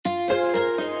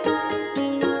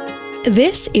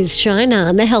This is Shine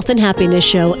On, the Health and Happiness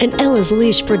Show, an Ella's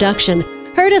Leash production.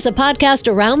 Heard as a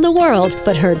podcast around the world,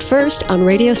 but heard first on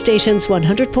radio stations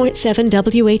 100.7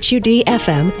 WHUD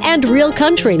FM and Real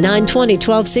Country 920,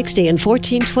 1260, and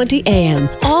 1420 AM,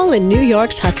 all in New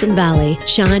York's Hudson Valley.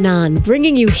 Shine On,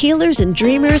 bringing you healers and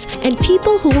dreamers and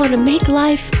people who want to make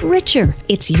life richer.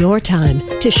 It's your time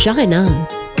to shine on.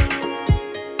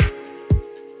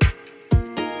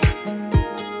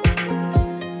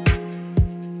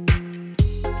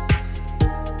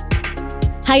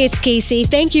 Hi, it's Casey.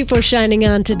 Thank you for shining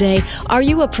on today. Are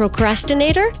you a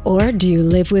procrastinator or do you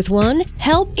live with one?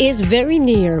 Help is very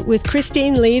near with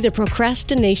Christine Lee, the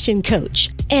procrastination coach.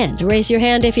 And raise your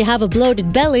hand if you have a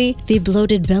bloated belly. The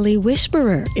Bloated Belly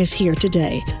Whisperer is here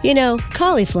today. You know,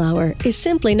 cauliflower is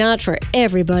simply not for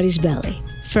everybody's belly.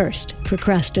 First,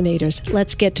 procrastinators,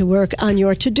 let's get to work on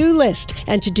your to-do list.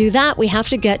 And to do that, we have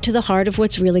to get to the heart of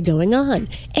what's really going on.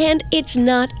 And it's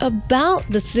not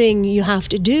about the thing you have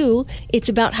to do. It's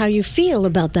about how you feel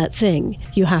about that thing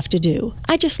you have to do.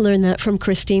 I just learned that from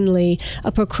Christine Lee,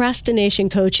 a procrastination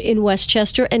coach in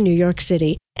Westchester and New York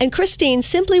City. And Christine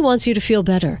simply wants you to feel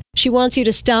better. She wants you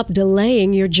to stop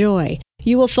delaying your joy.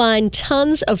 You will find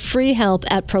tons of free help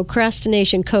at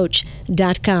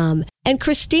procrastinationcoach.com. And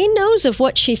Christine knows of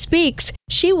what she speaks.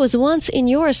 She was once in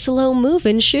your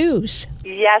slow-moving shoes.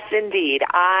 Yes, indeed.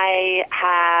 I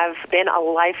have been a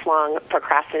lifelong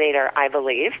procrastinator, I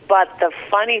believe. But the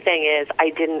funny thing is,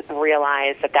 I didn't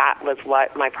realize that that was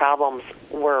what my problems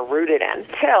were rooted in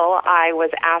till I was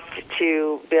asked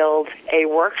to build a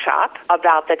workshop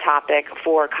about the topic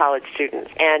for college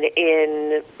students. And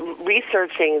in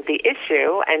researching the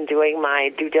issue and doing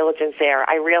my due diligence there,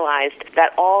 I realized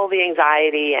that all the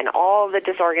anxiety and all the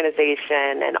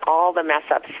disorganization and all the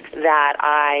mess-ups that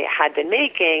I had been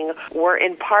making were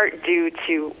in part due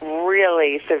to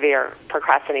really severe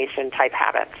procrastination-type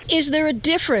habits. Is there a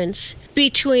difference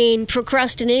between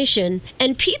procrastination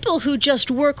and people who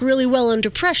just work really well under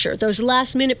pressure? Those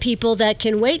last-minute people that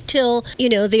can wait till, the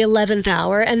 11th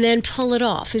hour and then pull it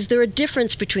off. Is there a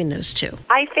difference between those two?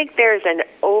 I think there's an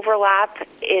overlap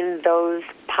in those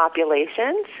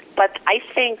populations. But I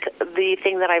think the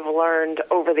thing that I've learned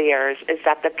over the years is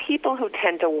that the people who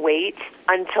tend to wait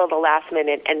until the last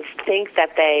minute and think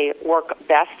that they work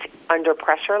best under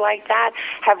pressure like that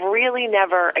have really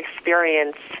never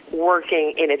experienced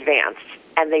working in advance.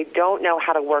 And they don't know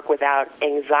how to work without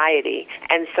anxiety.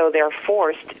 And so they're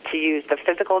forced to use the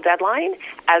physical deadline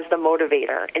as the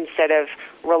motivator instead of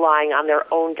relying on their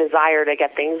own desire to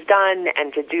get things done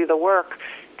and to do the work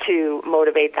to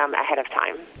motivate them ahead of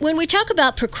time. When we talk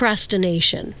about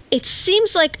procrastination, it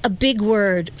seems like a big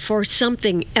word for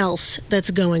something else that's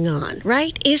going on,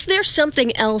 right? Is there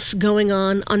something else going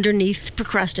on underneath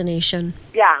procrastination?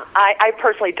 Yeah, I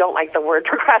personally don't like the word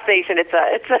procrastination. It's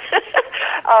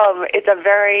a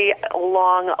very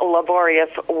long, laborious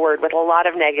word with a lot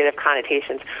of negative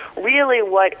connotations. Really,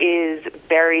 what is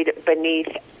buried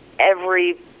beneath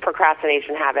every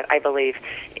procrastination habit, I believe,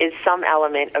 is some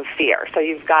element of fear. So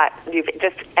you've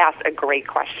just asked a great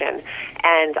question.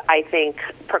 And I think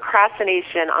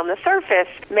procrastination on the surface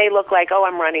may look like,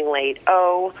 I'm running late.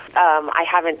 I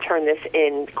haven't turned this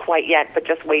in quite yet, but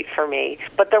just wait for me.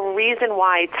 But the reason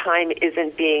why time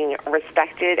isn't being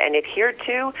respected and adhered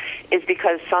to is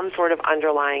because some sort of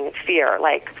underlying fear,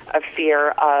 like a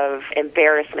fear of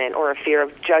embarrassment or a fear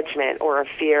of judgment or a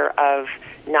fear of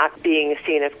not being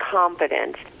seen as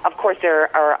competent. Of course, there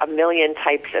are a million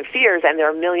types of fears, and there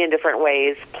are a million different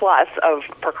ways plus of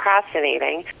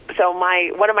procrastinating. So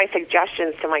one of my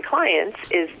suggestions to my clients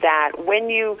is that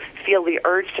when you feel the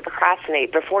urge to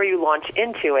procrastinate, before you launch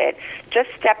into it,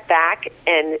 just step back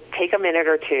and take a minute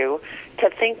or two to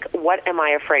think, what am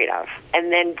I afraid of?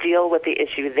 And then deal with the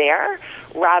issue there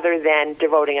rather than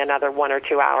devoting another 1 or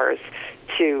 2 hours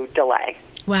to delay.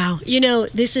 Wow.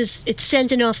 It's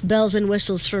sending off bells and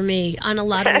whistles for me on a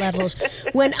lot of levels.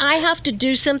 When I have to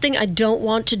do something I don't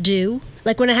want to do,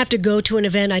 like when I have to go to an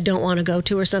event I don't want to go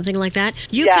to or something like that,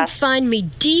 you can find me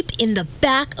deep in the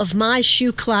back of my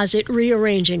shoe closet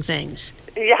rearranging things.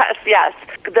 Yes.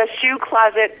 The shoe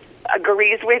closet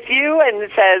agrees with you and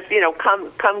says,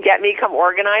 come get me, come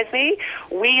organize me.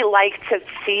 We like to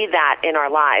see that in our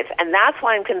lives. And that's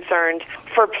why I'm concerned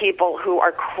for people who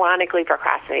are chronically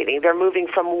procrastinating. They're moving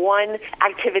from one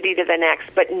activity to the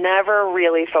next, but never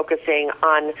really focusing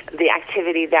on the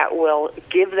activity that will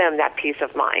give them that peace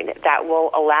of mind, that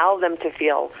will allow them to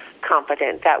feel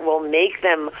competent, that will make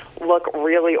them look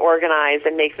really organized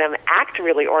and make them act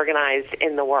really organized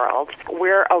in the world.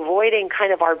 We're avoiding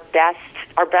kind of our best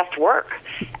work.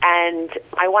 And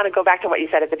I want to go back to what you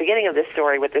said at the beginning of this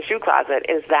story with the shoe closet,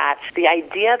 is that the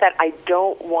idea that I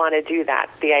don't want to do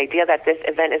that, the idea that this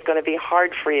event is going to be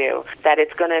hard for you, that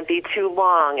it's going to be too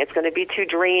long, it's going to be too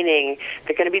draining,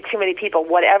 there's going to be too many people,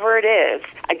 whatever it is,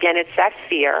 again, it's that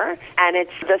fear, and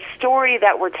it's the story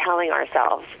that we're telling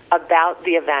ourselves about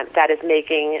the event that is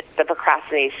making the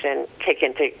procrastination kick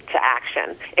into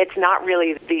action. It's not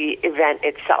really the event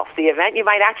itself. The event, you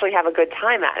might actually have a good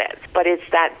time at it, but it's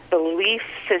that belief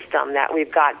system that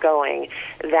we've got going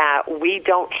that we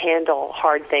don't handle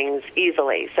hard things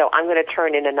easily, so I'm going to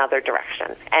turn in another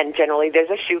direction. And generally there's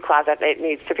a shoe closet that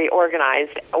needs to be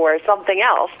organized or something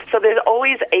else. So there's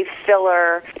always a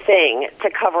filler thing to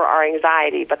cover our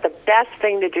anxiety, but the best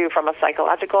thing to do from a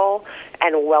psychological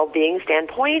and well-being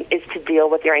standpoint is to deal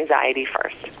with your anxiety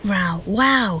first.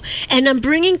 Wow. And I'm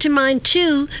bringing to mind,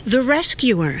 too, the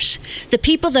rescuers, the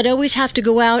people that always have to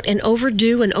go out and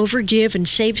overdo and overgive and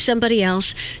save somebody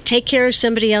else, take care of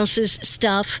somebody else's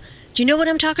stuff. Do you know what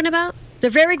I'm talking about? They're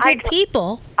very good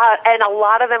people. And a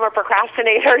lot of them are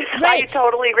procrastinators. Right. I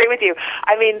totally agree with you.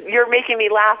 I mean, you're making me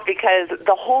laugh because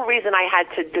the whole reason I had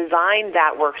to design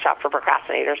that workshop for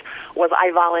procrastinators was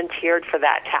I volunteered for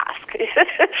that task.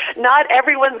 Not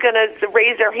everyone's going to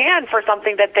raise their hand for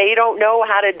something that they don't know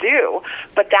how to do,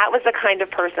 but that was the kind of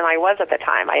person I was at the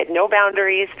time. I had no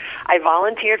boundaries. I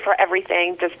volunteered for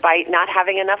everything despite not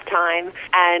having enough time,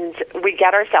 and we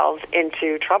get ourselves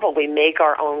into trouble. We make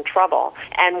our own trouble.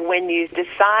 And when you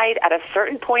decide at a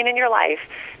certain point in your life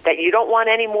that you don't want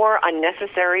any more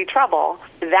unnecessary trouble,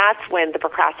 that's when the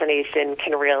procrastination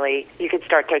can really, you can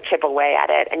start to chip away at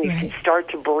it, and you can start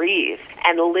to breathe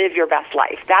and live your best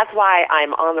life. That's why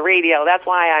I'm on the radio. That's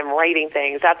why I'm writing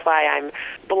things. That's why I'm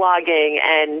blogging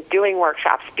and doing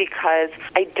workshops, because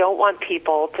I don't want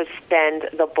people to spend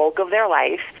the bulk of their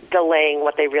life delaying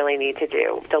what they really need to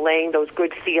do, delaying those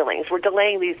good feelings. We're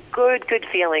delaying these good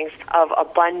feelings of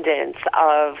abundance,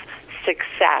 of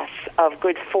success, of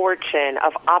good fortune,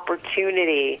 of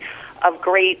opportunity, of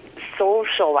great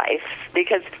social life,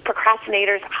 because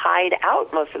procrastinators hide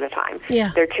out most of the time.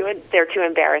 Yeah. They're too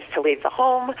embarrassed to leave the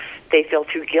home. They feel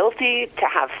too guilty to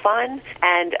have fun.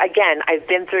 And again, I've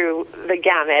been through the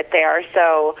gamut there,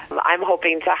 so I'm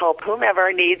hoping to help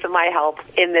whomever needs my help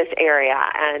in this area.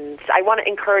 And I want to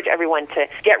encourage everyone to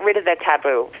get rid of that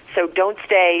taboo. So don't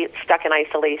stay stuck in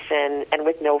isolation and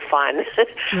with no fun,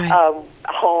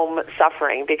 home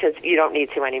suffering, because you don't need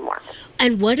to anymore.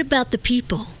 And what about the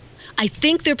people? I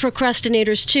think they're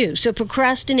procrastinators too. So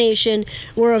procrastination,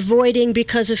 we're avoiding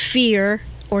because of fear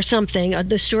or something, or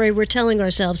the story we're telling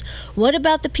ourselves. What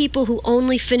about the people who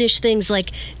only finish things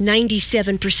like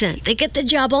 97%? They get the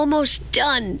job almost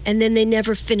done, and then they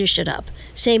never finish it up.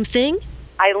 Same thing?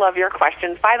 I love your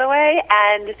questions, by the way.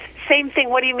 And same thing,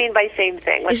 what do you mean by same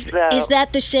thing? Is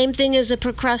that the same thing as a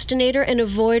procrastinator, an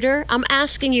avoider? I'm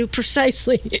asking you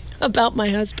precisely about my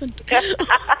husband.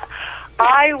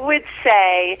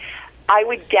 I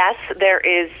would guess there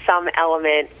is some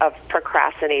element of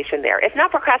procrastination there. If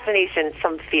not procrastination,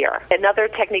 some fear. Another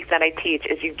technique that I teach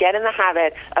is you get in the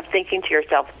habit of thinking to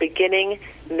yourself, beginning,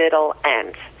 middle,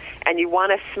 end. And you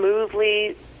want to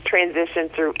smoothly transition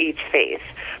through each phase.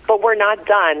 But we're not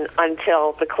done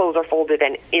until the clothes are folded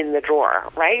and in the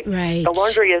drawer, right? Right. The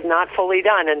laundry is not fully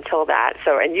done until that.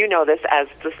 So, and you know this as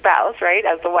the spouse, right?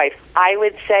 As the wife. I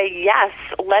would say, yes,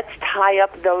 let's tie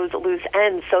up those loose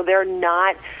ends so they're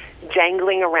not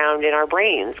jangling around in our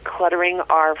brains, cluttering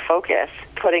our focus,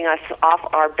 putting us off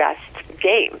our best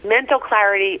game. Mental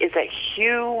clarity is a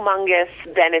humongous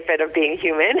benefit of being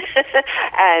human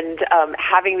and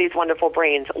having these wonderful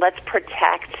brains. Let's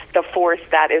protect the force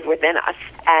that is within us,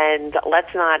 and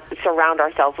let's not surround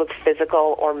ourselves with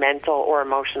physical or mental or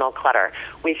emotional clutter.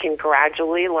 We can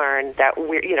gradually learn that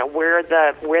we're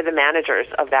the managers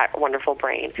of that wonderful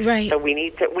brain. Right. So we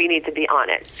need to be on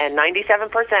it. And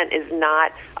 97% is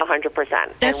not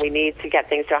 100%, and we need to get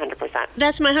things to 100%.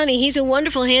 That's my honey. He's a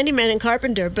wonderful handyman and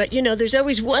carpenter, but there's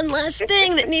always one last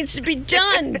thing that needs to be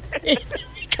done.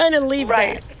 Kind of leave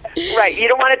that. Right. You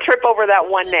don't want to trip over that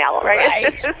one nail,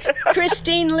 right? Right.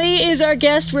 Christine Lee is our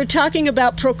guest. We're talking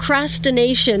about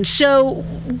procrastination. So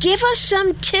give us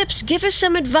some tips. Give us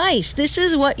some advice. This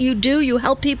is what you do. You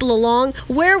help people along.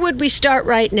 Where would we start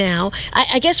right now?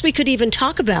 I guess we could even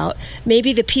talk about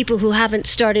maybe the people who haven't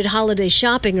started holiday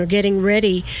shopping or getting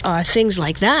ready, things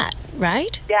like that,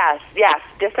 right? Yes.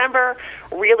 December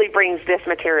really brings this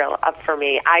material up for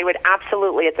me. I would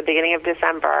absolutely, at the beginning of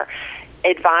December,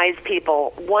 advise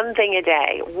people one thing a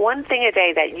day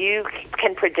that you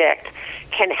can predict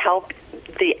can help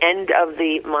the end of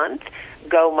the month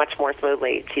go much more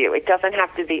smoothly to you. It doesn't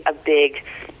have to be a big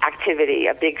activity,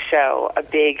 a big show, a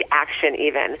big action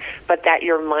even, but that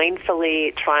you're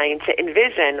mindfully trying to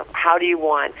envision how do you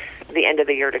want the end of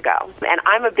the year to go. And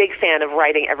I'm a big fan of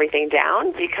writing everything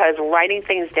down, because writing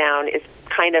things down is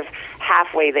kind of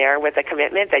halfway there with a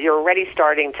commitment, that you're already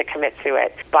starting to commit to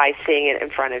it by seeing it in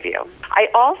front of you. I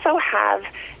also have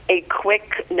a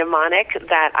quick mnemonic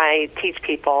that I teach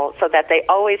people so that they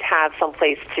always have some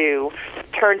place to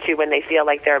turn to when they feel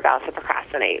like they're about to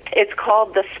procrastinate. It's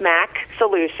called the SMAC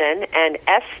solution, and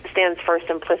S stands for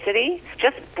simplicity.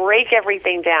 Just break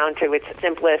everything down to its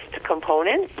simplest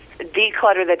components.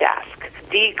 Declutter the desk.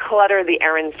 Declutter the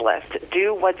errands list.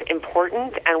 Do what's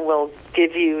important and will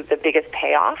give you the biggest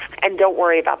payoff, and don't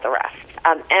worry about the rest.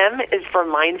 M is for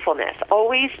mindfulness.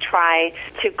 Always try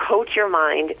to coach your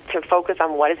mind to focus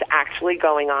on what is actually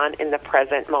going on in the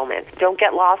present moment. Don't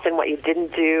get lost in what you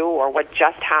didn't do or what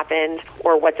just happened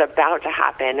or what's about to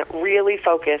happen. Really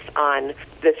focus on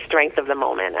the strength of the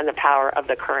moment and the power of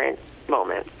the current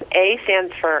moment. A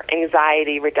stands for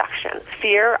anxiety reduction.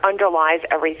 Fear underlies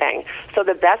everything. So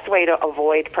the best way to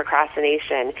avoid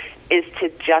procrastination is to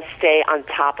just stay on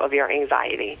top of your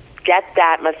anxiety. Get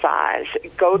that massage.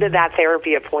 Go to that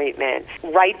therapy appointment.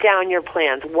 Write down your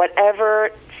plans.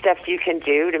 Whatever steps you can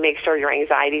do to make sure your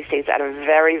anxiety stays at a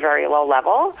very, very low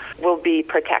level will be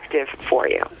protective for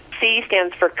you. C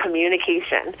stands for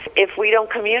communication. If we don't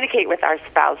communicate with our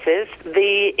spouses,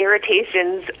 the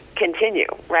irritations continue,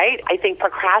 right? I think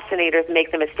procrastinators make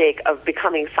the mistake of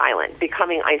becoming silent,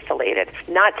 becoming isolated,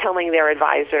 not telling their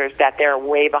advisors that they're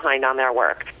way behind on their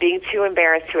work, being too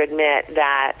embarrassed to admit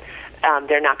that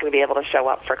they're not going to be able to show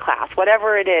up for class.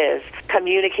 Whatever it is,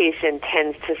 communication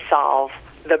tends to solve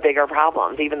the bigger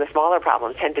problems. Even the smaller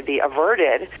problems tend to be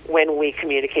averted when we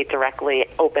communicate directly,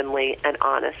 openly, and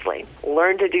honestly.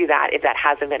 Learn to do that if that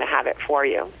hasn't been a habit for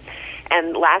you.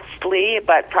 And lastly,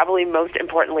 but probably most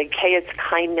importantly, K is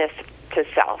kindness to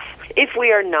self. If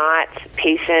we are not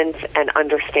patient and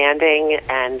understanding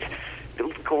and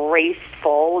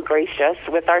gracious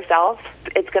with ourselves,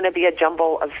 it's going to be a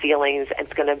jumble of feelings.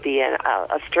 It's going to be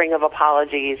a string of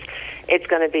apologies. It's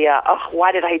going to be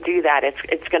why did I do that?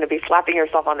 It's going to be slapping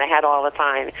yourself on the head all the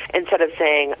time instead of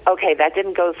saying, okay, that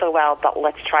didn't go so well, but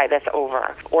let's try this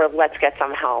over, or let's get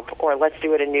some help, or let's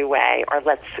do it a new way, or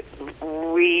let's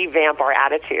revamp our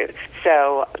attitude.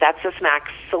 So that's the SMAC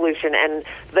solution. And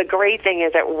the great thing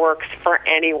is it works for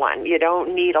anyone. You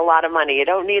don't need a lot of money. You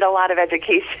don't need a lot of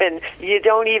education. You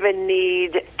don't even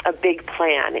need a big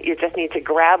plan. You just need to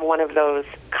grab one of those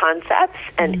concepts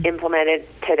and implement it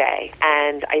today.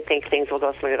 And I think things will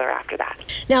go smoother after that.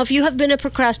 Now, if you have been a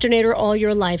procrastinator all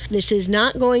your life, this is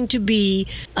not going to be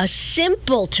a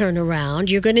simple turnaround.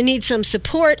 You're going to need some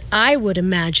support, I would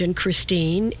imagine,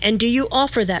 Christine. And do you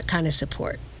offer that kind of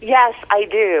support? Yes, I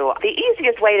do. The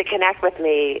easiest way to connect with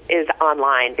me is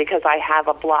online, because I have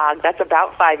a blog that's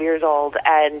about 5 years old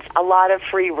and a lot of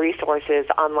free resources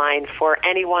online for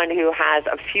anyone who has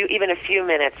even a few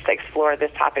minutes to explore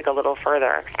this topic a little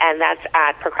further. And that's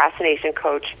at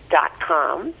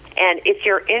procrastinationcoach.com. And if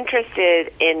you're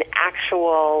interested in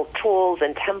actual tools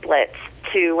and templates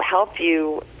to help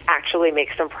you actually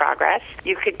make some progress,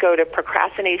 you could go to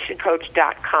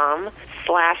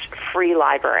procrastinationcoach.com/free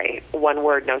library, one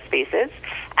word, no spaces.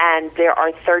 And there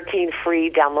are 13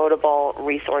 free downloadable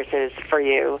resources for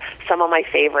you. Some of my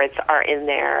favorites are in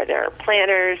there. There are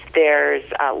planners. There's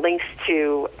links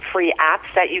to free apps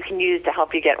that you can use to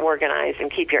help you get organized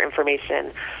and keep your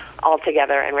information all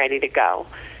together and ready to go.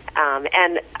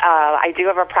 I do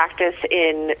have a practice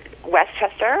in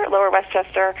Westchester, Lower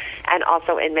Westchester, and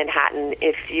also in Manhattan.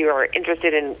 If you're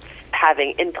interested in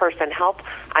having in-person help,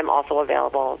 I'm also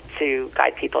available to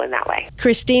guide people in that way.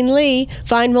 Christine Lee,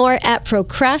 find more at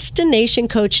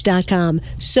procrastinationcoach.com.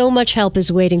 So much help is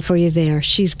waiting for you there.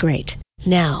 She's great.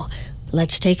 Now,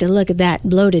 let's take a look at that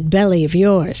bloated belly of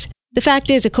yours. The fact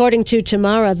is, according to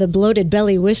Tamara, the bloated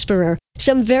belly whisperer,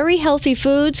 some very healthy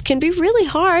foods can be really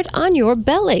hard on your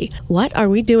belly. What are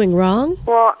we doing wrong?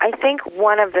 Well, I think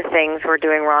one of the things we're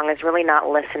doing wrong is really not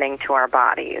listening to our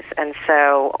bodies. And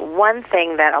so one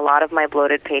thing that a lot of my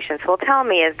bloated patients will tell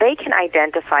me is they can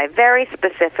identify very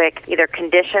specific either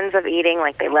conditions of eating,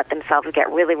 like they let themselves get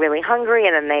really, really hungry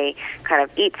and then they kind of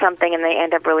eat something and they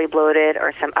end up really bloated,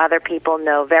 or some other people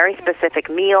know very specific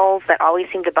meals that always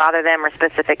seem to bother them or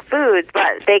specific foods,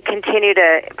 but they continue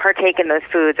to partake in those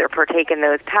foods or partake in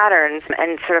those patterns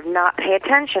and sort of not pay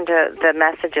attention to the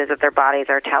messages that their bodies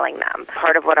are telling them.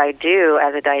 Part of what I do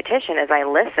as a dietitian is I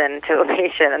listen to a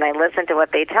patient and I listen to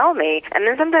what they tell me, and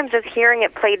then sometimes just hearing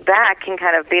it played back can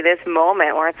kind of be this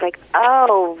moment where it's like,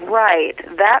 oh, right,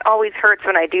 that always hurts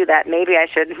when I do that. Maybe I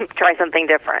should try something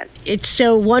different. It's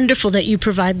so wonderful that you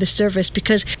provide the service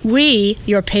because we,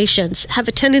 your patients, have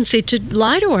a tendency to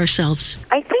lie to ourselves.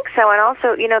 I think so, and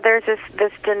also, there's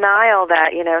this denial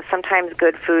that, sometimes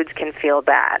good foods can feel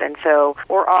bad, and so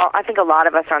I think a lot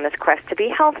of us are on this quest to be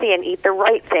healthy and eat the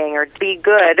right thing or be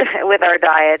good with our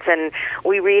diets, and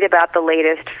we read about the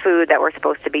latest food that we're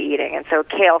supposed to be eating, and so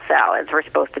kale salads we're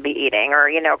supposed to be eating, or,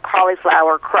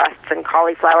 cauliflower crusts and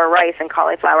cauliflower rice and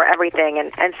cauliflower everything,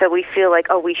 and so we feel like,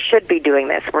 oh, we should be doing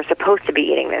this, we're supposed to be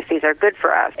eating this, these are good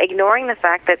for us, ignoring the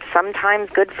fact that sometimes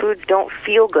good foods don't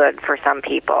feel good for some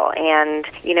people, and,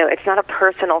 it's not a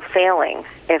personal failing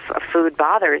if a food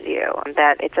bothers you,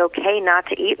 that it's okay not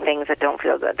to eat things that don't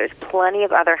feel good. There's plenty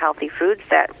of other healthy foods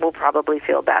that will probably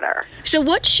feel better. So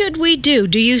what should we do?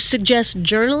 Do you suggest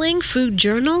journaling, food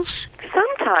journals?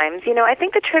 Sometimes, I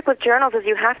think the trick with journals is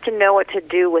you have to know what to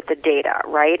do with the data,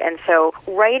 right? And so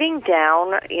writing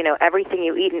down, everything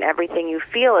you eat and everything you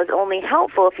feel is only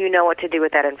helpful if you know what to do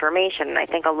with that information. And I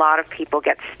think a lot of people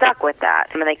get stuck with that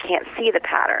and they can't see the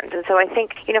patterns. And so I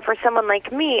think, for someone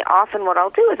like me, often what I'll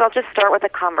do is I'll just start with a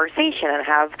conversation and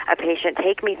have a patient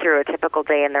take me through a typical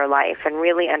day in their life and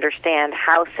really understand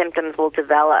how symptoms will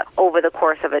develop over the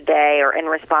course of a day or in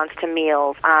response to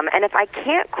meals. And if I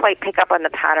can't quite pick up on the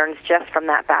patterns just from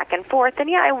that back and forth, then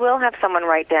I will have someone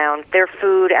write down their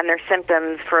food and their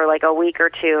symptoms for like a week or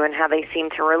two and how they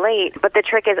seem to relate. But the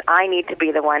trick is I need to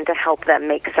be the one to help them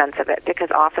make sense of it, because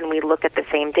often we look at the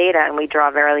same data and we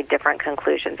draw very different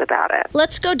conclusions about it.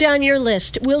 Let's go down your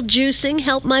list. Will juicing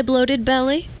help my bloated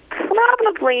belly?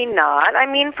 Probably not.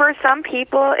 I mean, for some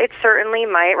people, it certainly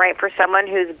might, right? For someone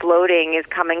whose bloating is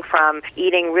coming from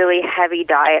eating really heavy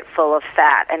diet full of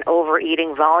fat and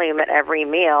overeating volume at every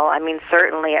meal, I mean,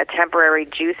 certainly a temporary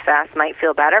juice fast might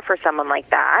feel better for someone like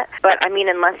that. But, I mean,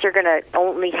 unless you're going to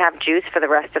only have juice for the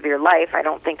rest of your life, I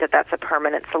don't think that that's a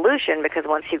permanent solution, because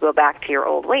once you go back to your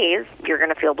old ways, you're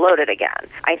going to feel bloated again.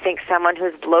 I think someone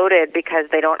who's bloated because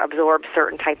they don't absorb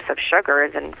certain types of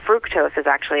sugars, and fructose is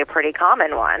actually a pretty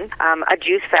common one, a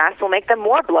juice fast will make them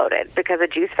more bloated because a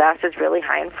juice fast is really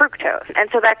high in fructose. And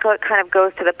so that kind of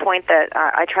goes to the point that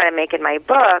I try to make in my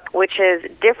book, which is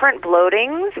different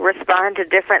bloatings respond to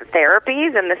different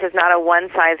therapies, and this is not a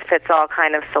one-size-fits-all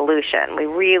kind of solution. We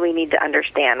really need to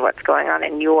understand what's going on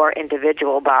in your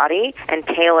individual body and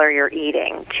tailor your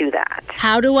eating to that.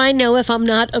 How do I know if I'm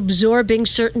not absorbing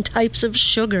certain types of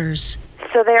sugars?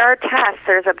 So there are tests.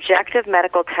 There's objective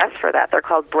medical tests for that. They're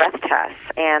called breath tests,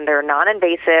 and they're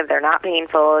non-invasive. They're not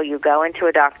painful. You go into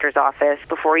a doctor's office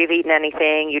before you've eaten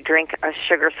anything. You drink a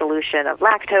sugar solution of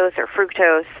lactose or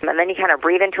fructose, and then you kind of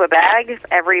breathe into a bag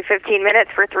every 15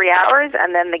 minutes for 3 hours,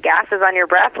 and then the gases on your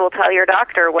breath will tell your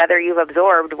doctor whether you've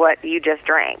absorbed what you just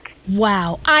drank.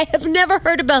 Wow, I have never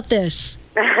heard about this.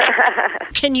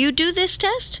 Can you do this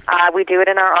test? We do it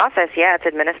in our office. Yeah, it's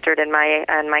administered in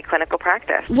my clinical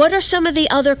practice. What are some of the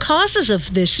other causes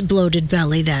of this bloated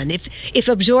belly then? If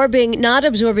not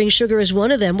absorbing sugar is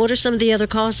one of them, what are some of the other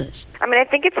causes? I mean, I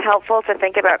think it's helpful to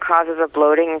think about causes of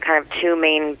bloating in kind of two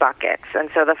main buckets. And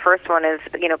so the first one is,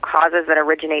 causes that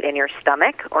originate in your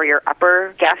stomach or your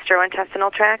upper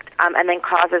gastrointestinal tract, and then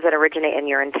causes that originate in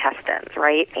your intestines,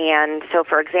 right? And so,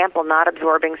 for example, not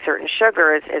absorbing certain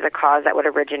sugars is a cause that would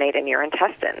originate in your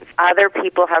intestines. Other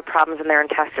people have problems in their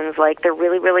intestines, like they're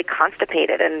really, really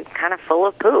constipated and kind of full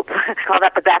of poop. Call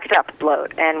that the backed up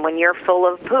bloat. And when you're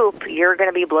full of poop, you're going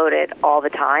to be bloated all the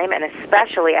time, and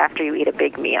especially after you eat a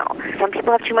big meal. Some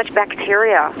people have too much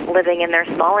bacteria living in their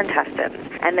small intestines,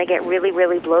 and they get really,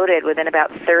 really bloated within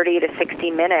about 30 to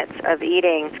 60 minutes of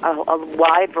eating a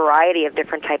wide variety of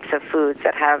different types of foods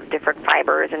that have different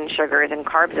fibers and sugars and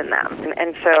carbs in them.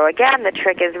 And so, again, the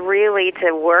trick is really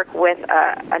to work with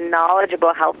a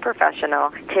knowledgeable health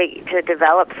professional to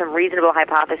develop some reasonable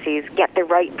hypotheses, get the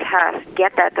right test,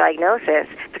 get that diagnosis,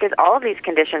 because all of these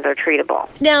conditions are treatable.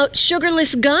 Now,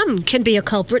 sugarless gum can be a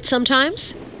culprit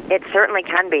sometimes. It certainly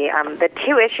can be. The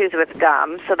two issues with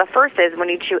gum, so the first is when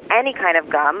you chew any kind of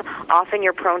gum, often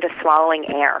you're prone to swallowing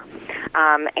air.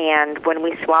 And when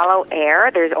we swallow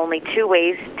air, there's only two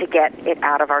ways to get it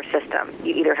out of our system.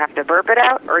 You either have to burp it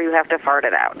out or you have to fart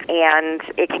it out. And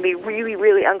it can be really,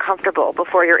 really uncomfortable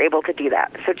before you're able to do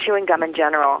that. So chewing gum in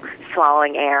general,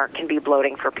 swallowing air can be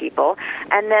bloating for people.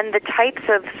 And then the types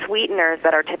of sweeteners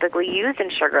that are typically used in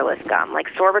sugarless gum, like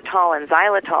sorbitol and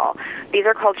xylitol, these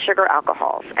are called sugar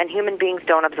alcohols, and human beings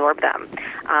don't absorb them.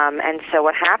 And so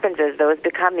what happens is those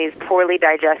become these poorly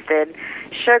digested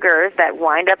sugars that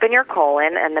wind up in your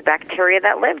colon, and the bacteria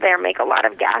that live there make a lot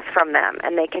of gas from them,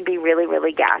 and they can be really,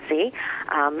 really gassy.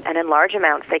 And in large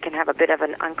amounts, they can have a bit of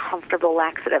an uncomfortable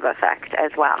laxative effect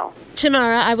as well.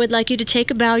 Tamara, I would like you to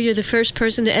take a bow. You're the first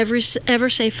person to ever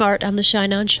say fart on the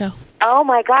Shine On Show. Oh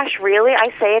my gosh, really? I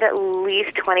say it at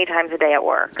least 20 times a day at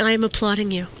work. I am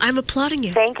applauding you.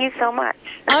 Thank you so much.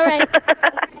 All right.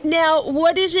 Now,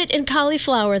 what is it in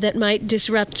cauliflower that might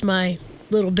disrupt my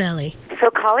little belly? So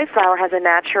cauliflower has a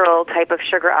natural type of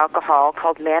sugar alcohol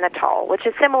called mannitol, which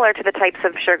is similar to the types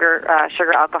of sugar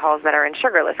alcohols that are in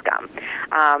sugarless gum.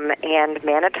 And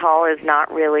mannitol is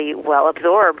not really well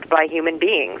absorbed by human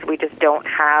beings. We just don't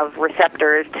have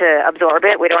receptors to absorb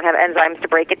it. We don't have enzymes to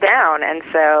break it down. And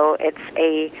so it's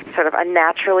a sort of a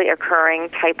naturally occurring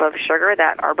type of sugar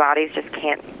that our bodies just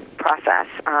can't process,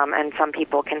 and some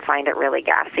people can find it really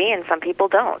gassy and some people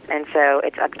don't. And so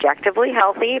it's objectively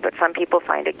healthy, but some people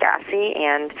find it gassy,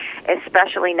 and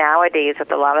especially nowadays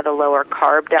with a lot of the lower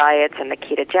carb diets and the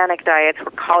ketogenic diets where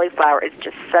cauliflower is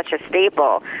just such a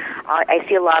staple, I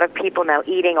see a lot of people now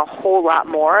eating a whole lot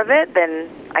more of it than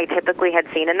I typically had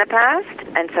seen in the past,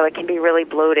 and so it can be really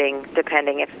bloating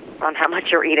depending on how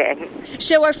much you're eating.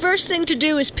 So our first thing to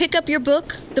do is pick up your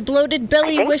book, The Bloated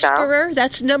Belly Whisperer. So.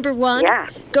 That's number 1. Yeah.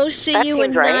 Go see that you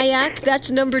in right. Nyack. That's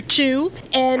number 2.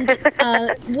 And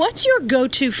what's your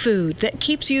go-to food that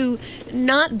keeps you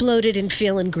not bloated and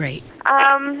feeling great?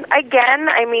 Again,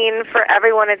 I mean, for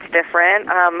everyone it's different.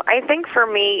 I think for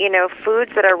me,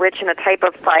 foods that are rich in a type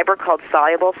of fiber called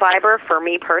soluble fiber, for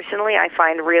me personally, I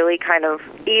find really kind of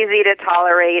easy to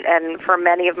tolerate, and for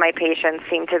many of my patients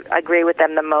seem to agree with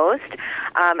them the most.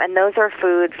 And those are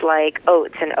foods like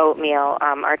oats and oatmeal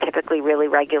are typically really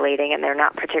regulating, and they're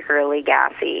not particularly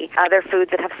gassy. Other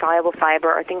foods that have soluble fiber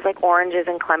are things like oranges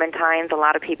and clementines. A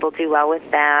lot of people do well with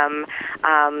them.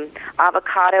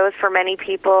 Avocados for many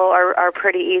people are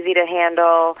pretty easy to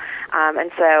handle,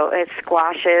 and so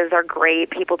squashes are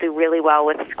great. People do really well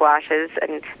with squashes,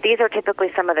 and these are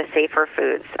typically some of the safer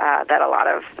foods that a lot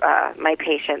of my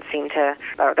patients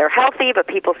they're healthy, but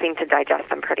people seem to digest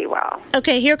them pretty well.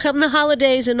 Okay, here come the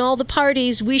holidays and all the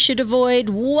parties. We should avoid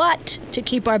what to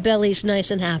keep our bellies nice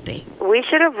and happy? We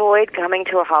should avoid coming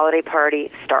to a holiday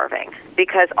party starving,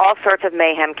 because all sorts of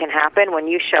mayhem can happen when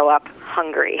you show up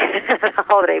hungry at a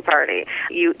holiday party.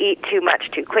 You eat too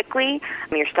much too quickly.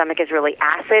 Your stomach is really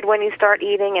acid when you start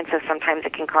eating, and so sometimes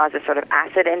it can cause a sort of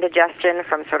acid indigestion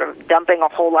from sort of dumping a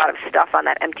whole lot of stuff on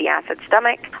that empty acid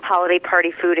stomach. Holiday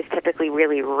party food is typically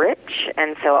really rich,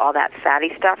 and so all that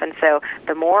fatty stuff, and so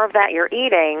the more of that you're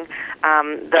eating,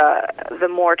 the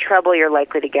more trouble you're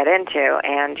likely to get into,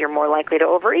 and you're more likely to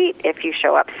overeat if you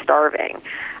show up starving.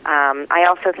 I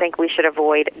also think we should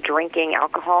avoid drinking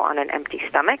alcohol on an empty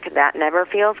stomach. That never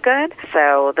feels good.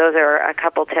 So those are a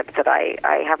couple tips that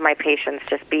I have my patients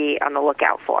just be on the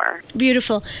lookout for.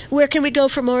 Beautiful. Where can we go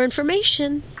for more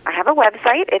information? I have a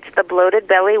website. It's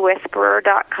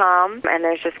thebloatedbellywhisperer.com, and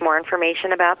there's just more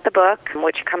information about the book,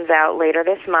 which comes out later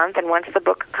this month. And once the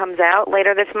book comes out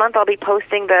later this month, I'll be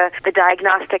posting the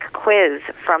diagnostic quiz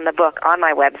from the book on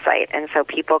my website, and so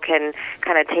people can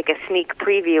kind of take a sneak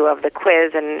preview of the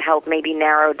quiz and help maybe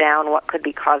narrow down what could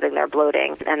be causing their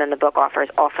bloating. And then the book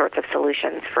offers all sorts of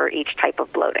solutions for each type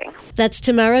of bloating. That's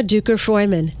Tamara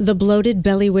Duker-Feuermann, The Bloated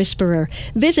Belly Whisperer.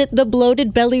 Visit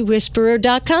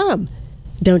thebloatedbellywhisperer.com.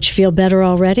 Don't you feel better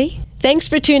already? Thanks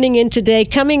for tuning in today.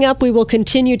 Coming up, we will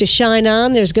continue to shine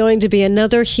on. There's going to be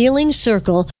another healing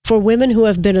circle for women who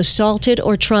have been assaulted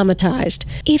or traumatized,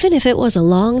 even if it was a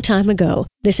long time ago.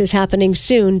 This is happening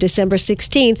soon, December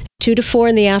 16th, 2 to 4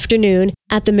 in the afternoon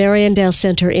at the Mariandale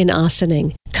Center in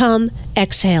Ossining. Come,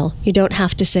 exhale. You don't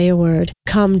have to say a word.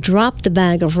 Come, drop the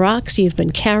bag of rocks you've been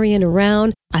carrying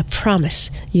around. I promise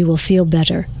you will feel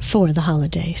better for the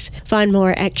holidays. Find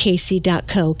more at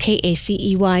kacey.co,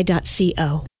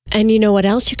 KACEY.co. And you know what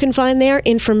else you can find there?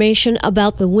 Information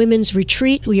about the women's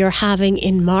retreat we are having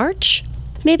in March.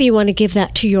 Maybe you want to give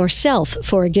that to yourself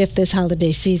for a gift this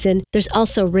holiday season. There's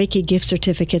also Reiki gift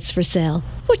certificates for sale,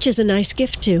 which is a nice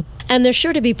gift too. And there's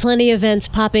sure to be plenty of events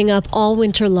popping up all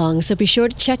winter long, so be sure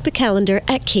to check the calendar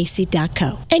at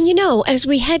kacey.co. And as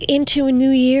we head into a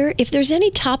new year, if there's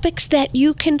any topics that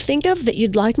you can think of that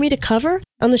you'd like me to cover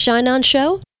on the Shine On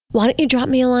Show, why don't you drop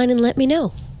me a line and let me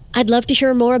know? I'd love to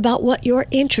hear more about what you're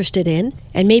interested in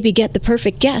and maybe get the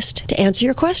perfect guest to answer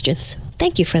your questions.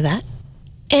 Thank you for that.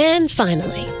 And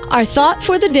finally, our thought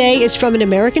for the day is from an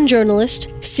American journalist,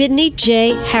 Sidney J.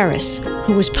 Harris,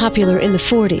 who was popular in the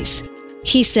 40s.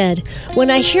 He said,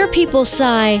 "When I hear people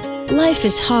sigh, 'Life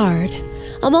is hard,'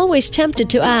 I'm always tempted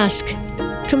to ask,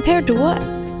 compared to what?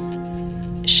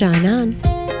 Shine on."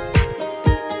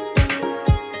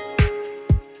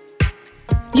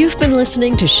 You've been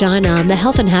listening to Shine On, the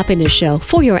Health and Happiness Show,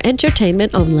 for your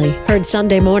entertainment only. Heard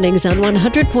Sunday mornings on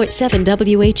 100.7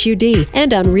 WHUD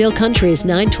and on Real Country's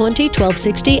 920,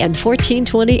 1260, and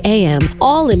 1420 AM,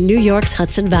 all in New York's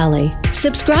Hudson Valley.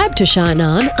 Subscribe to Shine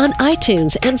On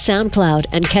iTunes and SoundCloud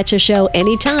and catch a show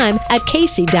anytime at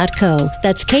Casey.co.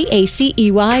 That's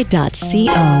KACEY.co.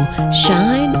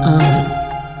 Shine On.